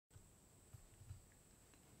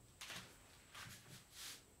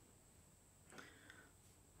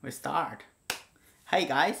We start. Hey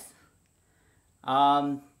guys,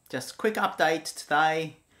 just quick update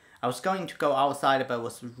today. I was going to go outside, but it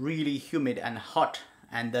was really humid and hot,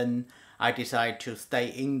 and then I decided to stay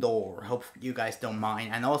indoor. Hope you guys don't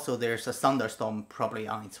mind. And also there's a thunderstorm probably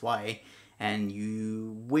on its way, and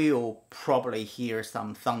you will probably hear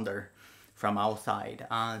some thunder from outside.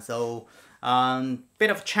 Bit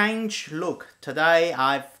of change. Look, today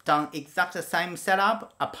I've done exactly the same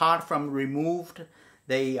setup apart from removed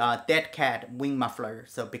the deadcat wing muffler.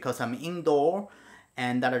 So because I'm indoor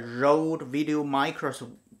and that Rode Video Micro's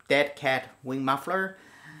deadcat wing muffler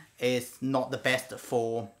is not the best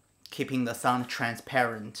for keeping the sound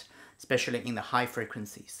transparent, especially in the high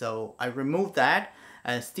frequency. So I removed that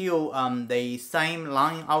and still the same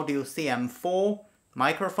line audio CM4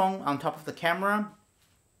 microphone on top of the camera.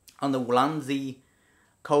 On the Ulanzi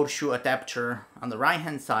cold shoe adapter on the right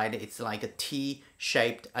hand side, it's like a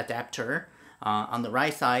T-shaped adapter on the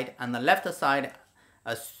right side. On the left side,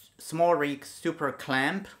 a smallrig super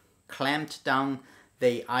clamp clamped down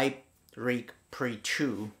the iRig Pre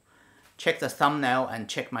 2. Check the thumbnail and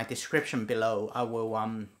check my description below. I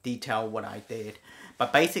will detail what I did.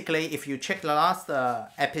 But basically, if you check the last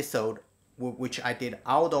episode, which I did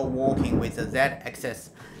outdoor walking with the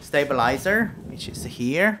Z-axis stabilizer, which is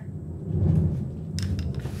here.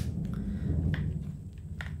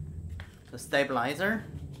 The stabilizer,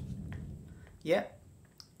 yeah,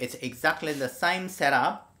 it's exactly the same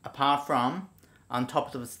setup apart from on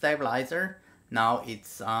top of the stabilizer. Now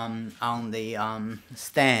it's on the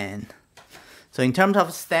stand. So in terms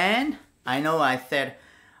of stand, I know I said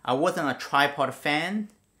I wasn't a tripod fan,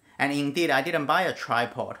 and indeed I didn't buy a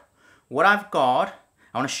tripod. What I've got,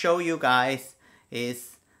 I want to show you guys,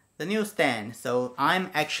 is the new stand. So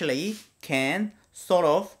I'm actually can sort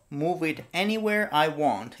of move it anywhere I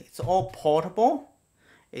want. It's all portable.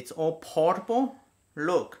 It's all portable.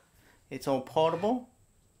 Look, it's all portable.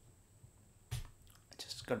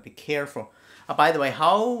 Just gotta be careful. By the way,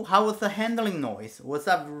 how was the handling noise? Was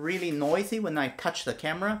that really noisy when I touched the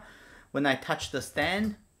camera? When I touched the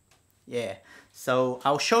stand? Yeah. So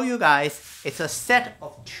I'll show you guys. It's a set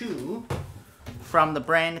of two from the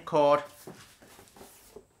brand called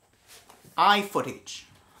iFootage.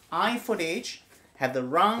 iFootage have the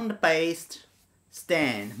round-based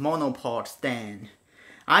stand, monopod stand.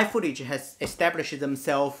 iFootage has established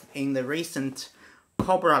themselves in the recent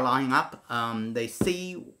Cobra lineup. The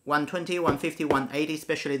C120, 150, 180,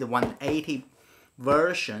 especially the 180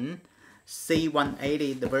 version,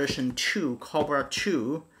 C180, the version 2, Cobra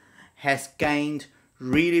 2, has gained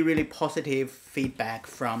really positive feedback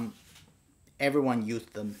from everyone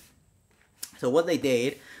used them. So what they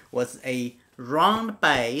did was a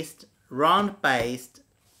round-based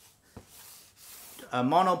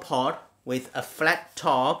monopod with a flat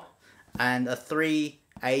top and a 3/8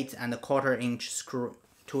 1/4" screw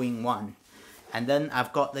 2-in-1. And then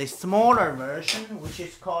I've got the smaller version, which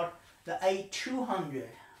is called the A200.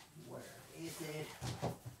 Where is it?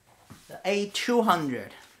 The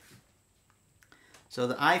A200. So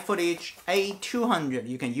the iFootage A200,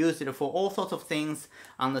 you can use it for all sorts of things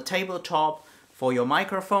on the tabletop, for your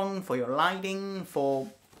microphone, for your lighting, for,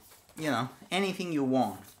 you know, anything you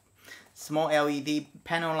want. Small LED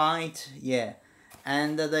panel light, yeah.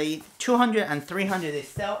 And the 200 and 300 they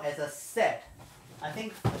sell as a set. I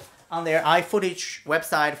think on their iFootage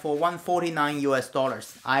website for $149 US.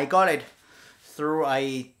 I got it through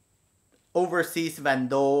a overseas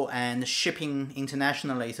vendor and shipping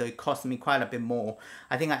internationally, so it cost me quite a bit more.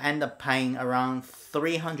 I think I end up paying around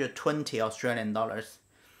 320 Australian dollars,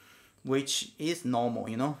 which is normal,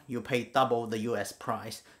 you know. You pay double the US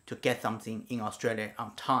price to get something in Australia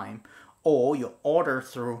on time, or you order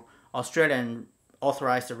through Australian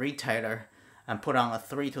authorized retailer and put on a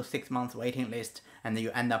 3 to 6 month waiting list, and then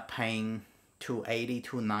you end up paying $280,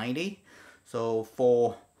 $290. So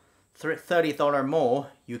for $30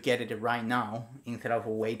 more, you get it right now instead of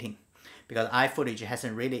waiting, because iFootage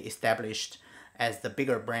hasn't really established as the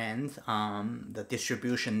bigger brand the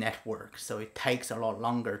distribution network, so it takes a lot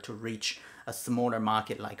longer to reach a smaller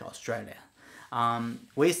market like Australia.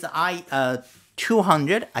 With the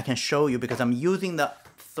I200, I can show you, because I'm using the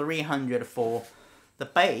 300 for the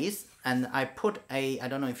base, and I put a, I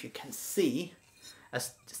don't know if you can see,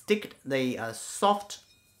 stick the soft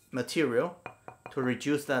material to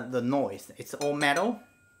reduce the noise. It's all metal,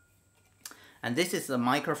 and this is the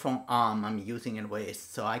microphone arm I'm using it with,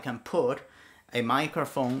 so I can put a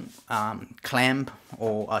microphone clamp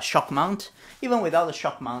or a shock mount. Even without the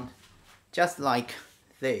shock mount, just like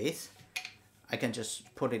this, I can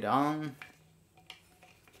just put it on.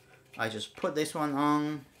 I just put this one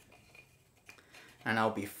on and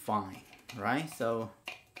I'll be fine, right? So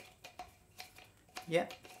Yeah.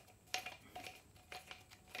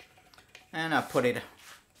 And I put it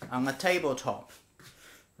on a tabletop,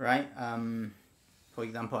 right? For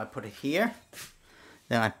example, I put it here.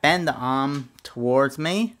 Then I bend the arm towards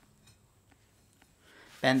me.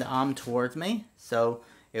 Bend the arm towards me. So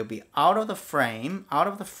it'll be out of the frame. Out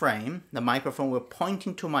of the frame, the microphone will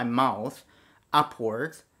pointing to my mouth,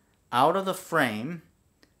 upwards, out of the frame,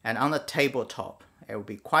 and on the tabletop. It will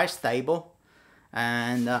be quite stable.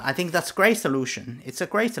 And I think that's a great solution. It's a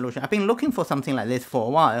great solution. I've been looking for something like this for a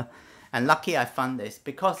while. And lucky I found this,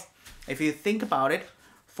 because if you think about it,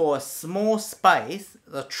 for a small space,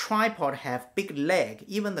 the tripod have big leg.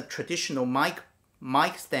 Even the traditional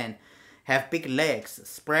mic stand have big legs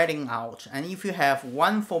spreading out. And if you have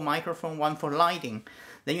one for microphone, one for lighting,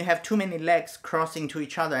 then you have too many legs crossing to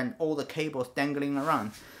each other and all the cables dangling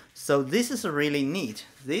around. So this is really neat.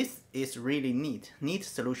 This is really neat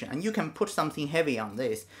solution. And you can put something heavy on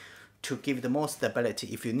this to give the more stability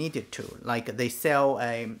if you needed to. Like they sell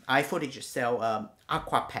iFootage sell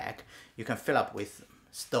aqua pack. You can fill up with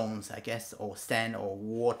stones, I guess, or sand or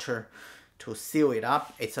water to seal it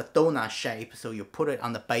up. It's a donut shape, so you put it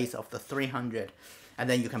on the base of the 300, and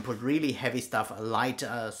then you can put really heavy stuff, a light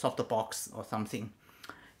softbox or something.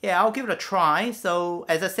 Yeah, I'll give it a try. So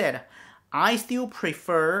as I said, I still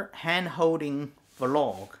prefer hand holding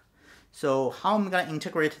vlog. So how I'm gonna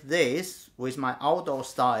integrate this with my outdoor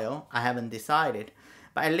style, I haven't decided.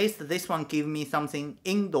 But at least this one gives me something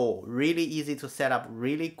indoor, really easy to set up,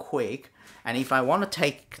 really quick. And if I want to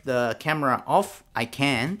take the camera off, I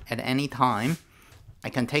can at any time. I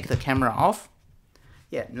can take the camera off.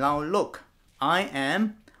 Yeah, now look, I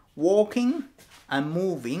am walking and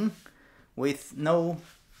moving with no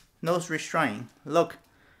restraint. Look,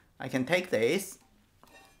 I can take this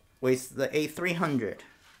with the A300.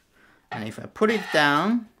 And if I put it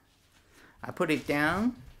down,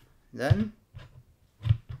 then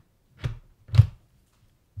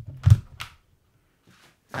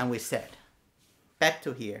and we set back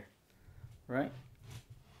to here, right?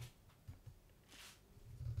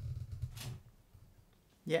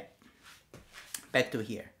 Yeah, back to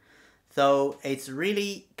here. So it's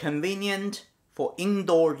really convenient for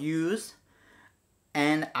indoor use.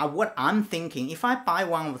 And what I'm thinking, if I buy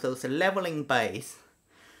one of those leveling base,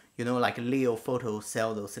 you know, like Leo Photo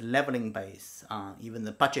sell those leveling base, even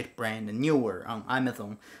the budget brand Newer on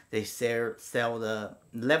Amazon, they sell the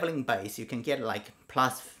leveling base. You can get like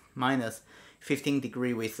plus minus 15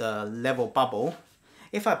 degree with a level bubble.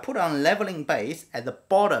 If I put on leveling base at the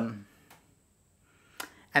bottom,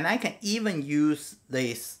 and I can even use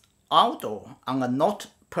this outdoor on a not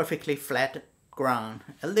perfectly flat ground,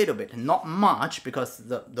 a little bit, not much, because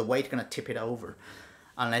the weight gonna tip it over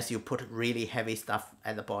unless you put really heavy stuff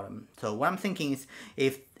at the bottom. So what I'm thinking is,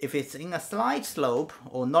 if it's in a slight slope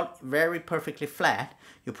or not very perfectly flat,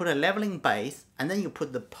 you put a leveling base and then you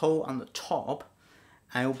put the pole on the top,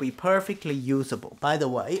 and it will be perfectly usable. By the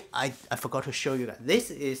way, I forgot to show you that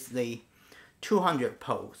this is the 200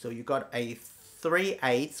 pole. So you got a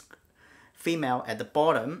 3/8 female at the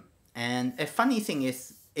bottom, and a funny thing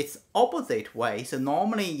is, it's opposite way. So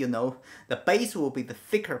normally, you know, the base will be the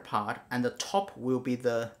thicker part and the top will be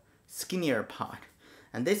the skinnier part.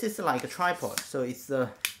 And this is like a tripod. So it's the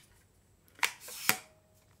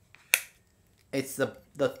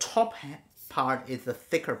top part is the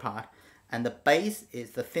thicker part and the base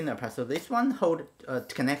is the thinner part. So this one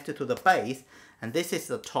connected to the base, and this is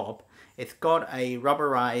the top. It's got a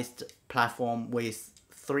rubberized platform with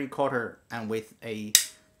 3/4 and with a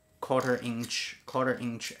quarter inch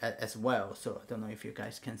as well. So I don't know if you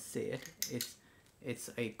guys can see it. It's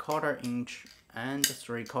a 1/4 inch and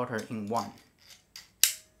 3/4 in one.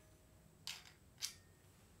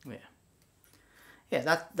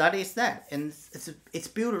 Yeah, that is that, and it's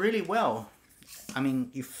built really well. I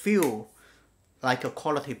mean, you feel like a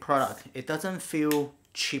quality product. It doesn't feel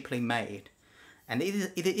cheaply made, and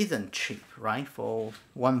it isn't cheap, right? For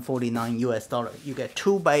 $149 US, you get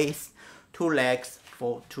 2 base, 2 legs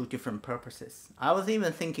for 2 different purposes. I was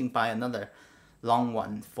even thinking buy another long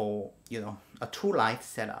one for, you know, a 2 light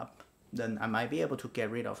setup. Then I might be able to get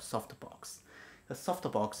rid of softbox. The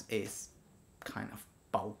softbox is kind of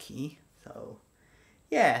bulky. So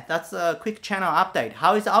yeah, that's a quick channel update.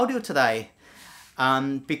 How is audio today?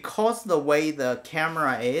 Because the way the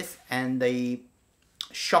camera is and the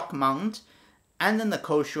shock mount and then the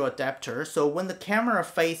cold shoe adapter, so when the camera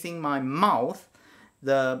facing my mouth,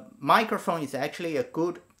 the microphone is actually a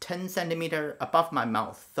good 10 centimeter above my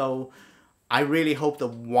mouth. So I really hope the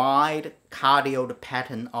wide cardioid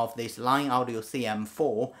pattern of this Line Audio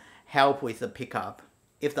CM4 help with the pickup.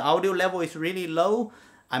 If the audio level is really low,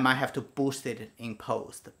 I might have to boost it in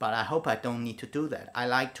post, but I hope I don't need to do that. I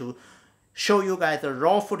like to show you guys the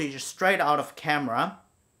raw footage straight out of camera.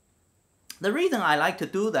 The reason I like to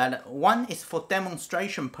do that, one is for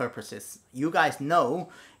demonstration purposes. You guys know,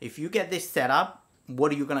 if you get this set up,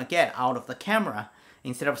 what are you gonna get out of the camera?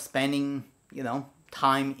 Instead of spending, you know,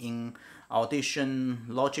 time in Audition,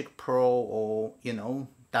 Logic Pro, or, you know,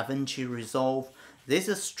 DaVinci Resolve. This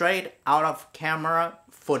is straight out of camera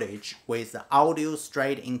footage with the audio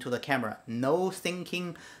straight into the camera. No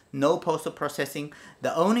syncing, no post-processing.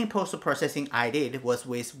 The only post-processing I did was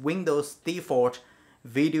with Windows default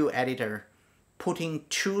video editor, putting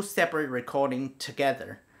two separate recordings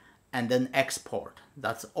together and then export.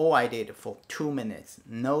 That's all I did for 2 minutes.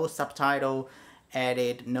 No subtitle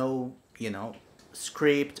edit, no, you know,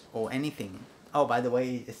 script or anything. Oh, by the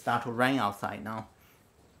way, it started to rain outside now.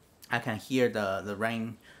 I can hear the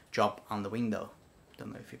rain drop on the window.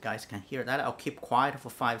 Don't know if you guys can hear that. I'll keep quiet for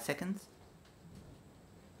 5 seconds.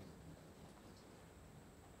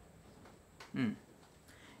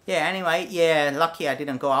 Yeah, anyway, yeah, lucky I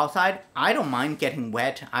didn't go outside. I don't mind getting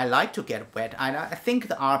wet. I like to get wet. I think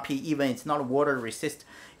the RP, even it's not water resist,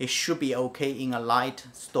 it should be okay in a light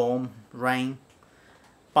storm, rain.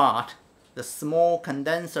 But the small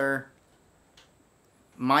condenser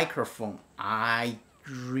microphone, I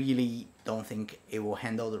really don't think it will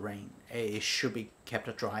handle the rain. It should be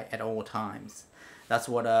kept dry at all times. That's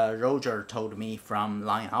what Roger told me from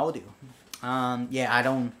Line Audio. Yeah, I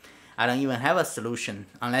don't even have a solution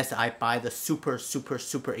unless I buy the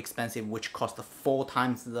super expensive, which costs 4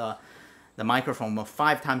 times the microphone, or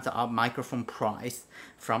 5 times the microphone price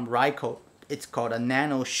from Ryco. It's called a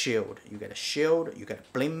nano shield. You get a shield, you get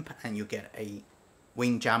a blimp, and you get a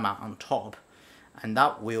windjammer on top, and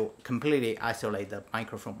that will completely isolate the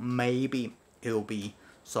microphone. Maybe it will be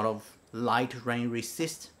sort of light rain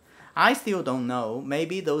resist. I still don't know.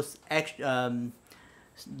 Maybe those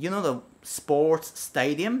you know, the sports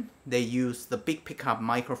stadium, they use the big pickup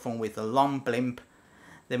microphone with a long blimp.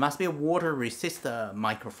 There must be a water resistor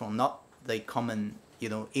microphone, not the common, you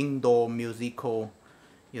know, indoor musical,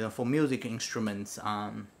 you know, for music instruments,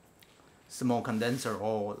 small condenser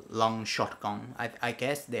or long shotgun. I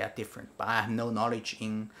guess they are different, but I have no knowledge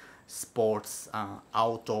in sports,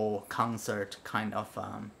 outdoor concert kind of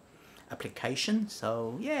application.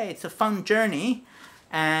 So yeah, it's a fun journey.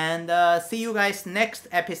 And see you guys next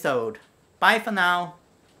episode. Bye for now.